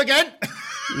 here we go again.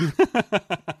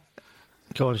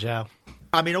 Go on, Zhao.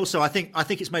 I mean, also, I think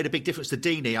it's made a big difference to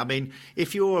Deeney. I mean,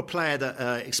 if you're a player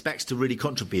that expects to really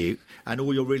contribute and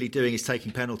all you're really doing is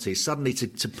taking penalties, suddenly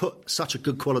to put such a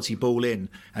good quality ball in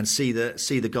and see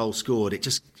the goal scored, you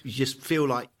just feel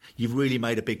like you've really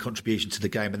made a big contribution to the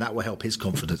game, and that will help his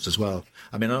confidence as well.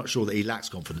 I mean, I'm not sure that he lacks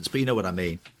confidence, but you know what I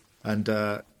mean. And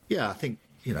I think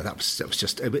that was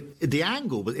just the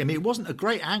angle. But I mean, it wasn't a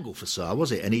great angle for Sarr,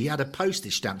 was it? And he had a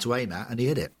postage stamp to aim at, and he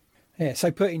hit it. Yeah,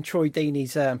 so putting Troy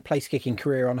Deeney's place-kicking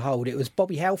career on hold, it was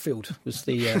Bobby Halfield was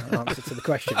the answer to the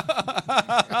question.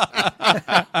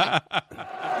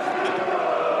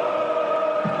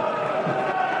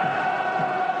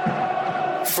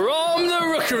 From the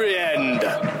Rookery End.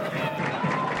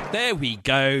 There we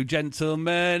go,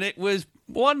 gentlemen. It was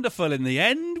wonderful in the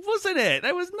end, wasn't it?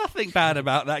 There was nothing bad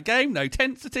about that game. No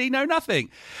tensity, no nothing.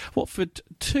 Watford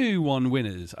 2-1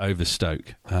 winners over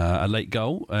Stoke. A late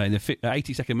goal in the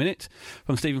 82nd minute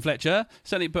from Stephen Fletcher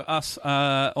certainly put us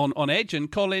on edge,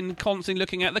 and Colin constantly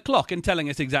looking at the clock and telling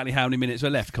us exactly how many minutes were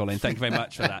left. Colin, thank you very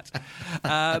much for that.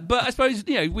 But I suppose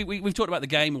we've talked about the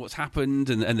game, what's happened,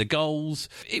 and the goals.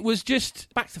 It was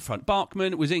just back to front.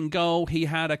 Barkman was in goal. He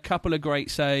had a couple of great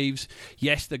saves.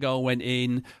 Yes, the goal went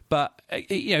in, but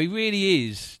he really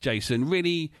is, Jason,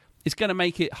 really, it's going to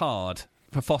make it hard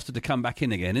for Foster to come back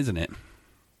in again, isn't it?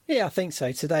 Yeah, I think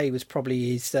so. Today was probably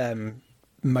his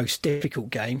most difficult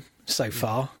game so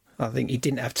far. I think he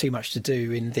didn't have too much to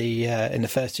do in the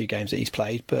first two games that he's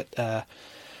played, but I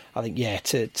think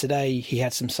today he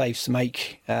had some saves to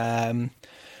make.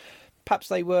 Perhaps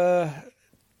they were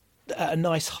at a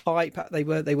nice height. They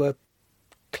were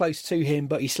close to him,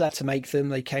 but he still had to make them.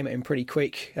 They came at him pretty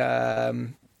quick.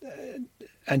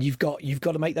 And you've got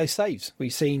to make those saves.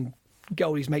 We've seen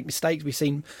goalies make mistakes. We've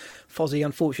seen Fozzie,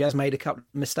 unfortunately, has made a couple of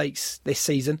mistakes this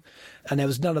season, and there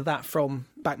was none of that from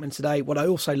Bachmann today. What I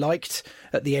also liked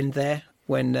at the end there,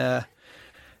 when I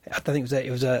think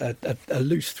it was a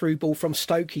loose through ball from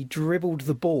Stoke, he dribbled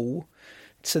the ball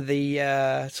to the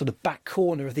sort of back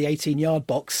corner of the 18-yard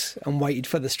box and waited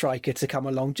for the striker to come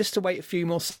along just to wait a few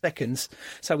more seconds.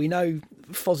 So we know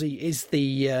Fozzie is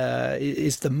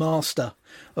the master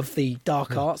of the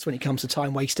dark arts when it comes to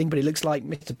time wasting, but it looks like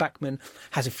Mr. Bachmann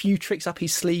has a few tricks up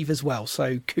his sleeve as well.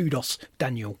 So kudos,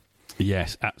 Daniel.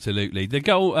 Yes, absolutely. The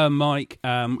goal, Mike,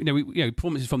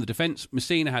 performances from the defence.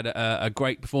 Messina had a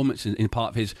great performance in part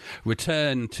of his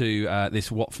return to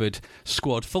this Watford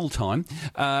squad full-time.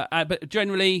 But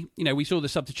generally, we saw the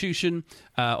substitution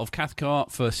of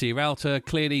Cathcart for Sierralta,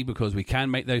 clearly because we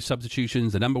can make those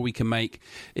substitutions, the number we can make.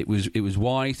 It was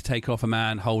wise to take off a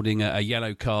man holding a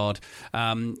yellow card.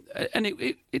 And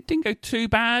it didn't go too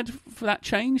bad for that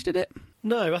change, did it?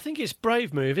 No, I think it's a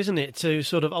brave move, isn't it, to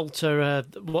sort of alter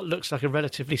what looks like a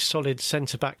relatively solid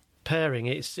centre-back pairing.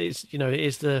 It is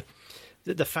the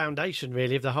the foundation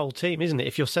really of the whole team, isn't it?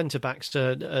 If your centre backs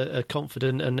are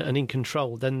confident and in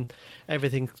control, then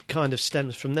everything kind of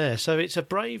stems from there. So it's a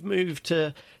brave move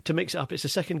to mix it up. It's the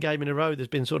second game in a row. There's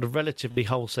been sort of relatively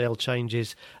wholesale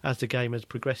changes as the game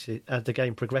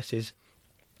progresses.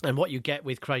 And what you get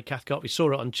with Craig Cathcart, we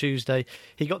saw it on Tuesday.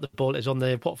 He got the ball. It was on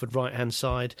the Watford right-hand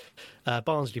side.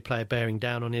 Barnsley player bearing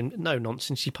down on him. No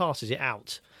nonsense. He passes it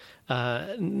out.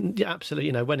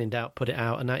 Absolutely, when in doubt, put it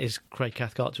out. And that is Craig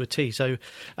Cathcart to a T. So,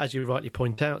 as you rightly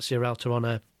point out,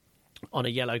 Sierralta on a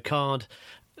yellow card.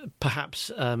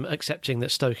 Perhaps accepting that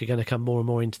Stoke are going to come more and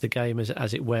more into the game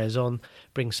as it wears on,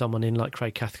 bring someone in like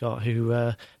Craig Cathcart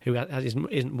who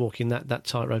isn't walking that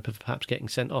tightrope of perhaps getting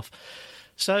sent off.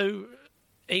 So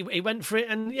he went for it,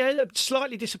 and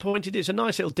slightly disappointed. It's a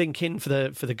nice little dink in for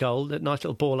the goal, a nice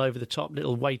little ball over the top,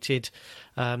 little weighted.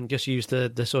 Just used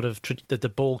the sort of the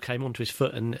ball came onto his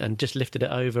foot and just lifted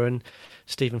it over, and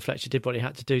Stephen Fletcher did what he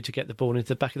had to do to get the ball into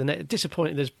the back of the net.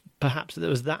 Disappointed that there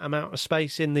was that amount of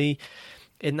space in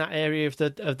that area of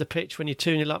the pitch. When you're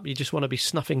 2-0 up, you just want to be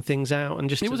snuffing things out. And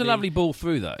just it was a lovely ball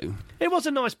through, though. It was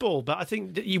a nice ball, but I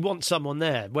think that you want someone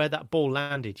there where that ball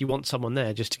landed. You want someone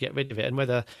there just to get rid of it. And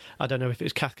whether, I don't know if it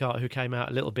was Cathcart who came out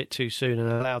a little bit too soon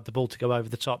and allowed the ball to go over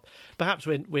the top. Perhaps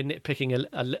we're nitpicking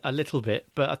a little bit,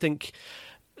 but I think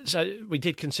so. We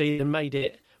did concede and made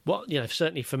it.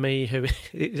 Certainly for me, who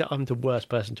I'm the worst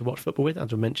person to watch football with,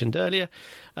 as I mentioned earlier,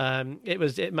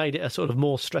 it made it a sort of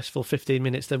more stressful 15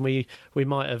 minutes than we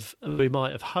might have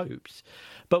hoped.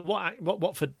 But what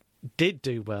Watford did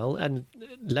do well, and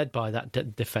led by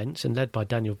that defence and led by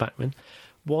Daniel Bachmann,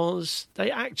 was they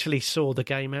actually saw the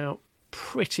game out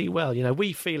pretty well.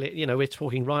 We feel it, we're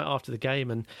talking right after the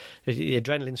game, and the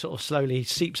adrenaline sort of slowly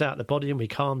seeps out the body, and we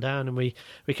calm down and we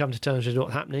come to terms with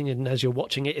what's happening. And as you're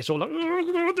watching it, it's all like,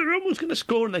 oh God, they're almost going to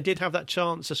score. And they did have that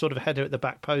chance, a sort of header at the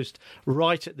back post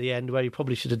right at the end where he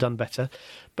probably should have done better.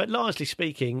 But largely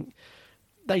speaking,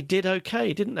 they did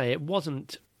okay, didn't they? It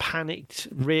wasn't panicked,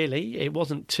 really. It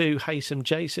wasn't too Haysom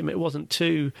Jason. It wasn't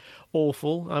too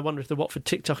awful. I wonder if the Watford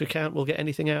TikTok account will get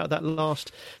anything out of that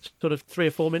last sort of 3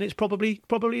 or 4 minutes. Probably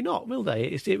not, will they?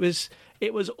 It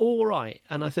was all right.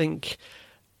 And I think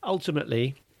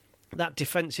ultimately that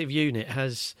defensive unit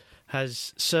has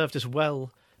served us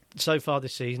well so far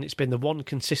this season. It's been the one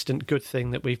consistent good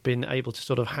thing that we've been able to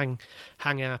sort of hang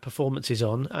our performances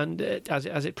on, and as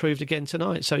it proved again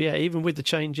tonight. So yeah, even with the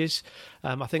changes,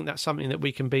 I think that's something that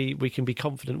we can be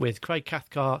confident with. Craig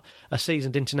Cathcart, a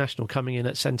seasoned international, coming in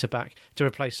at centre back to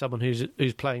replace someone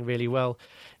who's playing really well,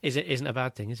 isn't a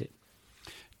bad thing, is it?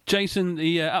 Jason,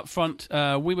 the up front,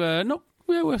 we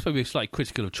were probably slightly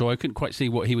critical of Troy. I couldn't quite see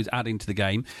what he was adding to the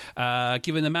game.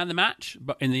 Given the man of the match,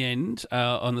 but in the end,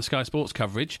 on the Sky Sports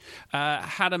coverage,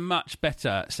 had a much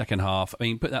better second half. I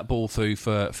mean, put that ball through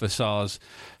for Sarr's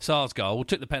goal,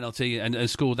 took the penalty and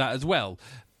scored that as well.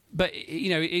 But it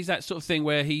is that sort of thing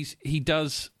where he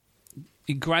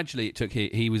gradually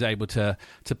he was able to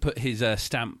put his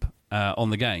stamp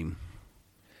on the game.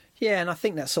 Yeah, and I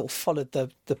think that sort of followed the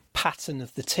pattern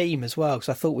of the team as well, because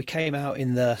I thought we came out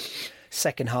in the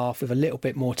second half with a little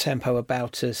bit more tempo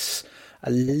about us,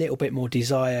 a little bit more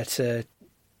desire to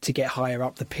get higher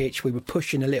up the pitch. We were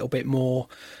pushing a little bit more,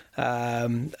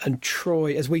 and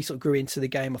Troy, as we sort of grew into the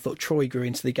game, I thought Troy grew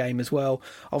into the game as well.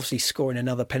 Obviously, scoring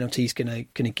another penalty is going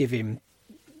to give him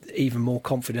even more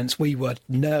confidence. We were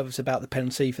nervous about the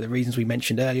penalty for the reasons we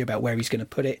mentioned earlier about where he's going to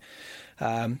put it.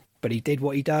 But he did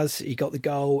what he does. He got the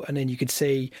goal, and then you could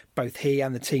see both he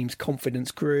and the team's confidence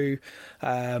grew.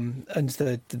 And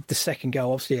the second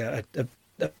goal, obviously a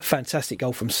fantastic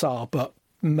goal from Sarr, but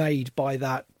made by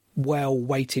that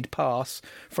well-weighted pass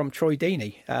from Troy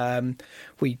Deeney.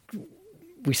 We've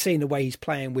seen the way he's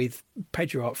playing with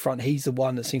Pedro up front. He's the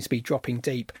one that seems to be dropping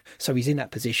deep. So he's in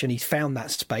that position. He's found that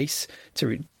space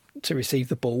to receive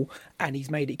the ball, and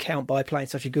he's made it count by playing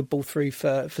such a good ball through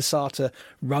for Sarr to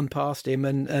run past him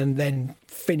and then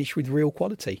finish with real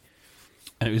quality.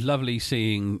 And it was lovely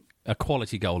seeing a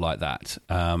quality goal like that,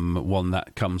 one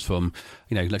that comes from,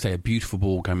 let's say a beautiful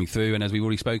ball coming through. And as we've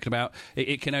already spoken about,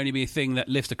 it can only be a thing that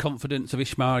lifts the confidence of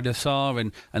Ismaila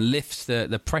Sarr and lifts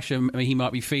the pressure he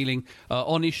might be feeling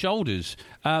on his shoulders.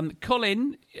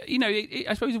 Colin,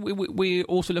 I suppose we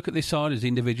also look at this side as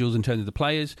individuals in terms of the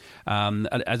players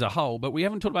as a whole, but we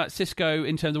haven't talked about Xisco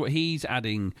in terms of what he's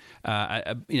adding.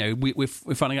 We're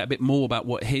finding out a bit more about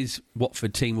what his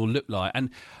Watford team will look like.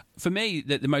 And for me,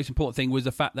 the most important thing was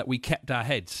the fact that we kept our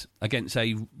heads against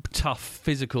a tough,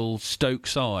 physical Stoke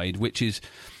side, which is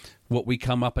what we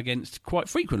come up against quite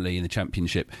frequently in the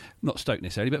Championship. Not Stoke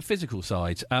necessarily, but physical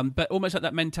sides. But almost like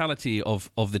that mentality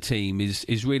of the team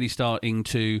is really starting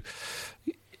to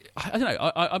I don't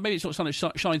know. Maybe it's not starting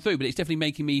to shine through, but it's definitely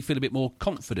making me feel a bit more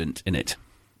confident in it.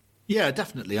 Yeah,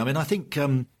 definitely. I mean, I think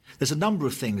there's a number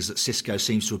of things that Xisco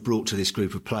seems to have brought to this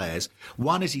group of players.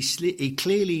 One is he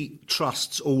clearly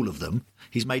trusts all of them.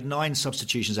 He's made 9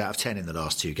 substitutions out of 10 in the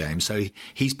last 2 games. So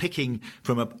he's picking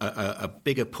from a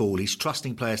bigger pool. He's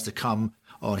trusting players to come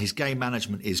on. His game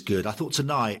management is good. I thought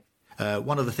tonight,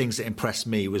 one of the things that impressed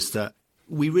me was that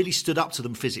we really stood up to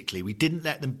them physically. We didn't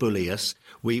let them bully us.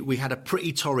 We had a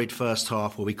pretty torrid first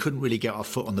half where we couldn't really get our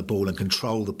foot on the ball and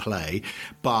control the play.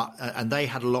 But and they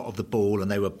had a lot of the ball,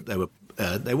 and they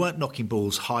weren't knocking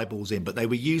high balls in, but they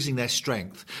were using their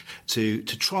strength to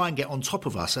try and get on top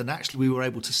of us. And actually, we were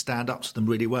able to stand up to them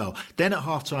really well. Then at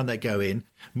half time, they go in.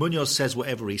 Munoz says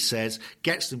whatever he says,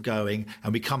 gets them going,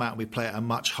 and we come out and we play at a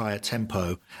much higher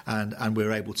tempo, and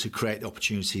we're able to create the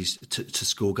opportunities to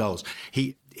score goals.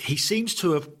 He seems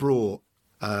to have brought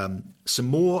a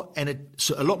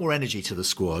lot more energy to the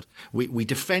squad. We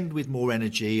defend with more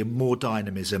energy and more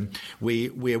dynamism.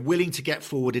 We're willing to get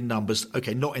forward in numbers.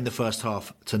 Okay, not in the first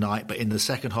half tonight, but in the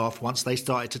second half, once they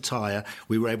started to tire,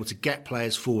 we were able to get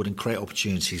players forward and create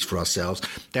opportunities for ourselves.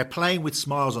 They're playing with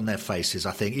smiles on their faces,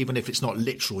 I think. Even if it's not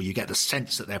literal, you get the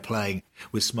sense that they're playing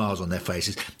with smiles on their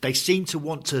faces. They seem to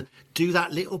want to do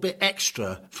that little bit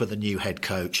extra for the new head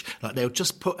coach. Like they'll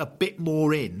just put a bit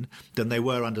more in than they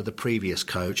were under the previous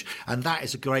coach. And that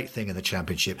is a great thing in the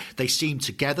Championship. They seem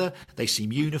together. They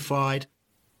seem unified.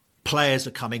 Players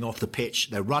are coming off the pitch.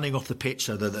 They're running off the pitch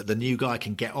so that the new guy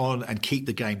can get on and keep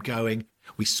the game going.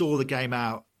 We saw the game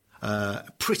out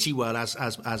pretty well,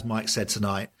 as Mike said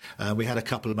tonight. We had a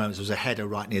couple of moments. There was a header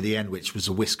right near the end, which was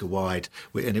a whisker wide.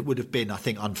 And it would have been, I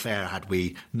think, unfair had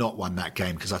we not won that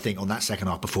game, because I think on that second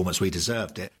half performance, we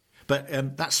deserved it. But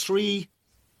that's 3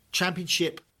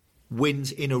 Championship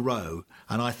wins in a row.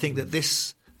 And I think that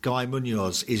this guy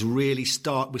Munoz is really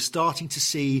we're starting to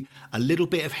see a little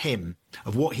bit of him,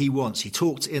 of what he wants. He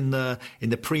talked in the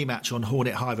pre-match on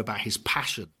Hornet Hive about his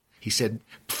passion. He said,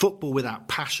 football without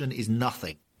passion is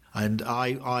nothing. And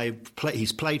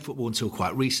he's played football until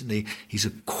quite recently. He's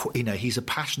a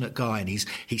passionate guy, and he's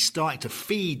starting to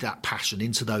feed that passion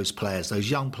into those players, those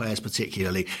young players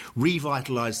particularly,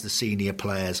 revitalise the senior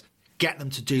players, get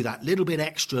them to do that little bit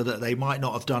extra that they might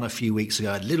not have done a few weeks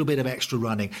ago, a little bit of extra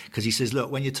running. Because he says,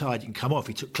 look, when you're tired, you can come off.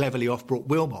 He took Cleverley off, brought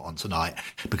Wilmot on tonight,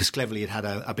 because Cleverley had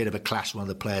a bit of a clash with one of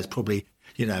the players, probably,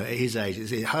 at his age,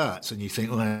 it hurts, and you think,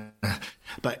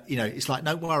 but it's like,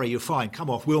 don't worry, you're fine.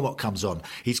 Come off. Wilmot comes on.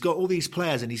 He's got all these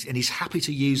players, and he's happy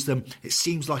to use them. It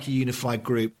seems like a unified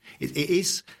group. It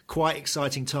is quite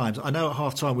exciting times. I know at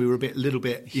half time we were a little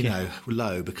bit,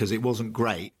 low because it wasn't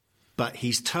great, but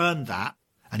he's turned that,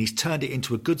 and he's turned it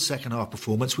into a good second half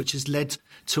performance, which has led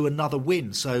to another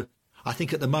win. So I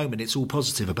think at the moment it's all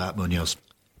positive about Munoz.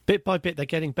 Bit by bit, they're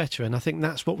getting better, and I think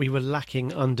that's what we were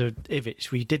lacking under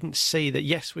Ivic. We didn't see that,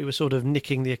 yes, we were sort of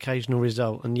nicking the occasional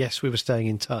result, and yes, we were staying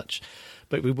in touch,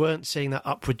 but we weren't seeing that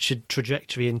upward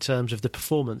trajectory in terms of the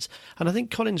performance. And I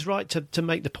think Colin's right to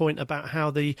make the point about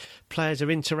how the players are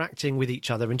interacting with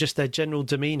each other and just their general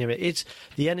demeanour.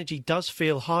 The energy does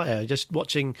feel higher. Just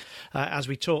watching, as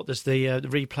we talked, there's the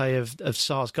replay of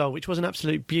Sarr's goal, which was an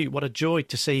absolute beaut. What a joy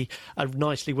to see a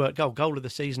nicely worked goal of the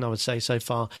season, I would say, so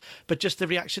far. But just the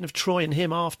reaction of Troy and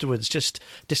him afterwards, just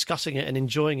discussing it and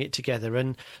enjoying it together.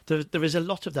 And there is a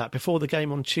lot of that. Before the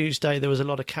game on Tuesday, there was a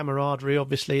lot of camaraderie,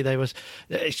 obviously. There was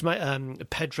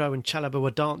Pedro and Chalobah were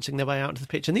dancing their way out to the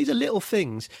pitch, and these are little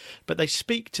things, but they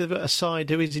speak to a side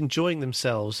who is enjoying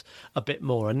themselves a bit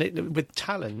more. And with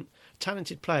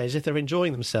talented players, if they're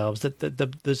enjoying themselves,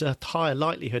 there's a higher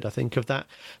likelihood, I think, of that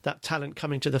talent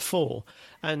coming to the fore.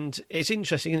 And it's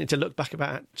interesting, isn't it, to look back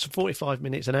about 45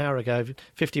 minutes, an hour ago,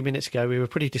 50 minutes ago, we were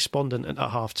pretty despondent at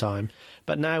half time,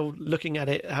 but now looking at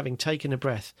it, having taken a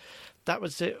breath, that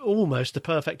was almost the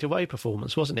perfect away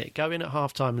performance, wasn't it? Go in at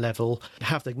half-time level,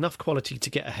 have enough quality to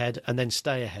get ahead, and then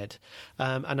stay ahead.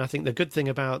 And I think the good thing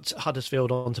about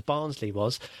Huddersfield onto Barnsley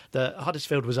was that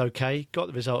Huddersfield was okay, got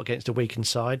the result against a weakened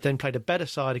side, then played a better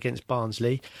side against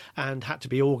Barnsley, and had to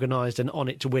be organised and on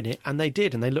it to win it, and they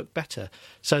did, and they looked better.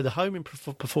 So the home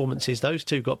performances, those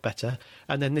two got better,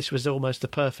 and then this was almost the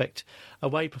perfect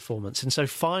away performance. And so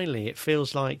finally, it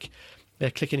feels like they're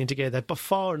clicking in together, but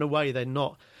far and away they're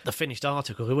not the finished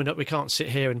article. We can't sit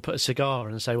here and put a cigar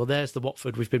and say, well, there's the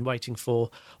Watford we've been waiting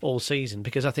for all season,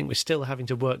 because I think we're still having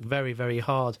to work very, very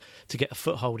hard to get a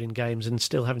foothold in games and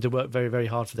still having to work very, very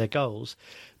hard for their goals.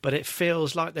 But it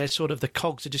feels like they're sort of, the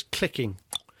cogs are just clicking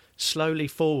slowly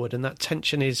forward, and that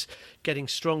tension is getting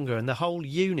stronger, and the whole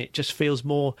unit just feels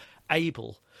more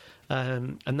able.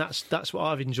 And that's what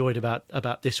I've enjoyed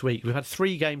about this week. We've had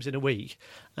 3 games in a week,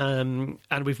 and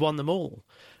we've won them all.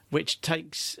 which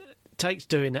takes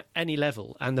doing at any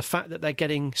level, and the fact that they're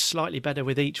getting slightly better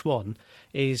with each one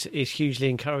is hugely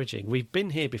encouraging. We've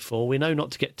been here before. We know not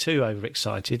to get too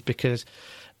overexcited because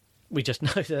we just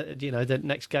know that the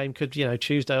next game could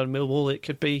Tuesday on Millwall it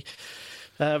could be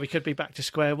we could be back to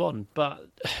square one. But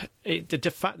the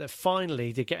fact that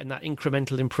finally they're getting that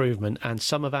incremental improvement and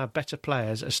some of our better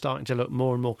players are starting to look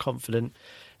more and more confident.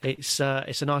 It's a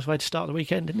nice way to start the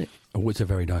weekend, isn't it? Oh, it's a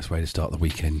very nice way to start the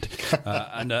weekend.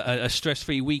 And a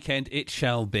stress-free weekend it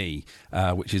shall be,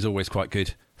 which is always quite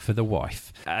good for the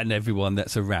wife and everyone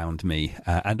that's around me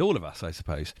and all of us, I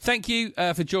suppose. Thank you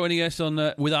for joining us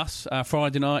with us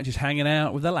Friday night, just hanging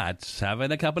out with the lads,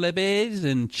 having a couple of beers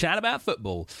and chat about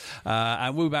football.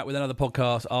 And we'll be back with another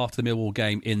podcast after the Millwall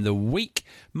game in the week.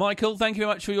 Michael, thank you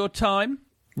very much for your time.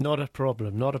 Not a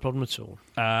problem at all.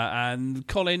 And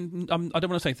Colin, I don't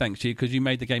want to say thanks to you because you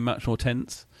made the game much more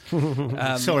tense.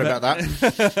 Sorry about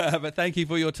that. But thank you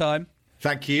for your time.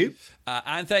 Thank you.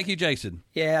 And thank you, Jason.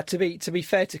 Yeah, to be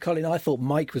fair to Colin, I thought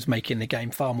Mike was making the game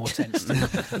far more tense towards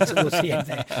the end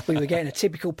there. We were getting a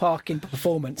typical Parkin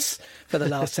performance for the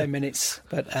last 10 minutes,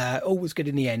 but all was good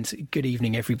in the end. Good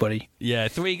evening, everybody. Yeah,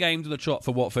 3 games on the trot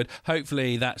for Watford.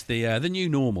 Hopefully that's the new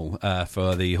normal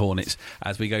for the Hornets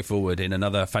as we go forward in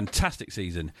another fantastic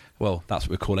season. Well, that's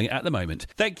what we're calling it at the moment.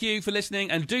 Thank you for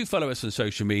listening, and do follow us on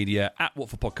social media at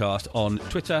Watford Podcast on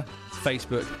Twitter,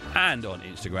 Facebook and on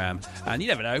Instagram. And you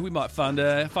never know, we might find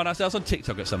ourselves on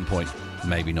TikTok at some point.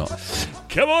 Maybe not.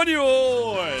 Come on, you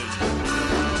all!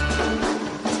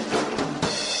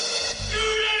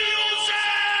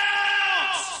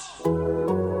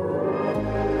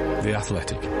 The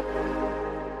Athletic.